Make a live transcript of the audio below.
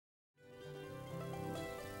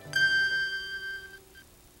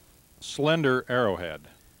Slender arrowhead,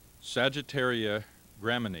 Sagittaria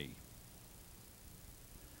graminea.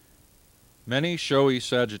 Many showy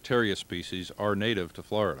Sagittaria species are native to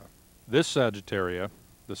Florida. This Sagittaria,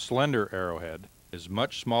 the slender arrowhead, is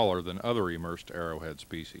much smaller than other immersed arrowhead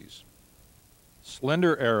species.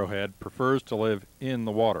 Slender arrowhead prefers to live in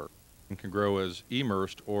the water and can grow as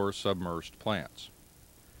immersed or submersed plants.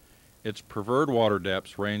 Its preferred water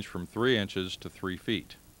depths range from 3 inches to 3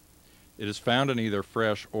 feet. It is found in either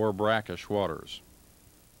fresh or brackish waters.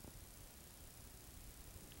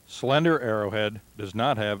 Slender arrowhead does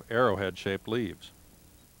not have arrowhead-shaped leaves.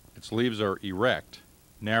 Its leaves are erect,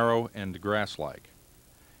 narrow, and grass-like.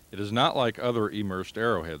 It is not like other immersed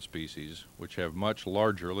arrowhead species, which have much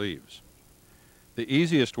larger leaves. The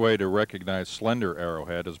easiest way to recognize slender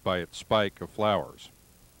arrowhead is by its spike of flowers.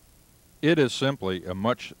 It is simply a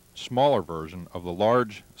much smaller version of the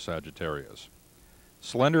large Sagittarias.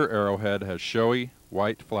 Slender arrowhead has showy,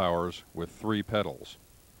 white flowers with 3 petals.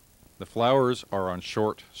 The flowers are on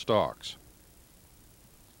short stalks.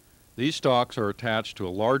 These stalks are attached to a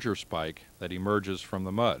larger spike that emerges from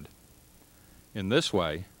the mud. In this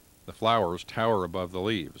way, the flowers tower above the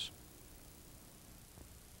leaves.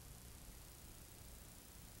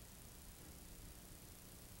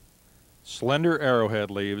 Slender arrowhead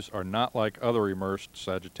leaves are not like other immersed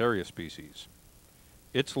Sagittaria species.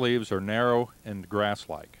 Its leaves are narrow and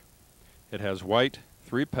grass-like. It has white,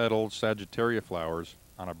 3-petaled Sagittaria flowers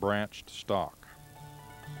on a branched stalk.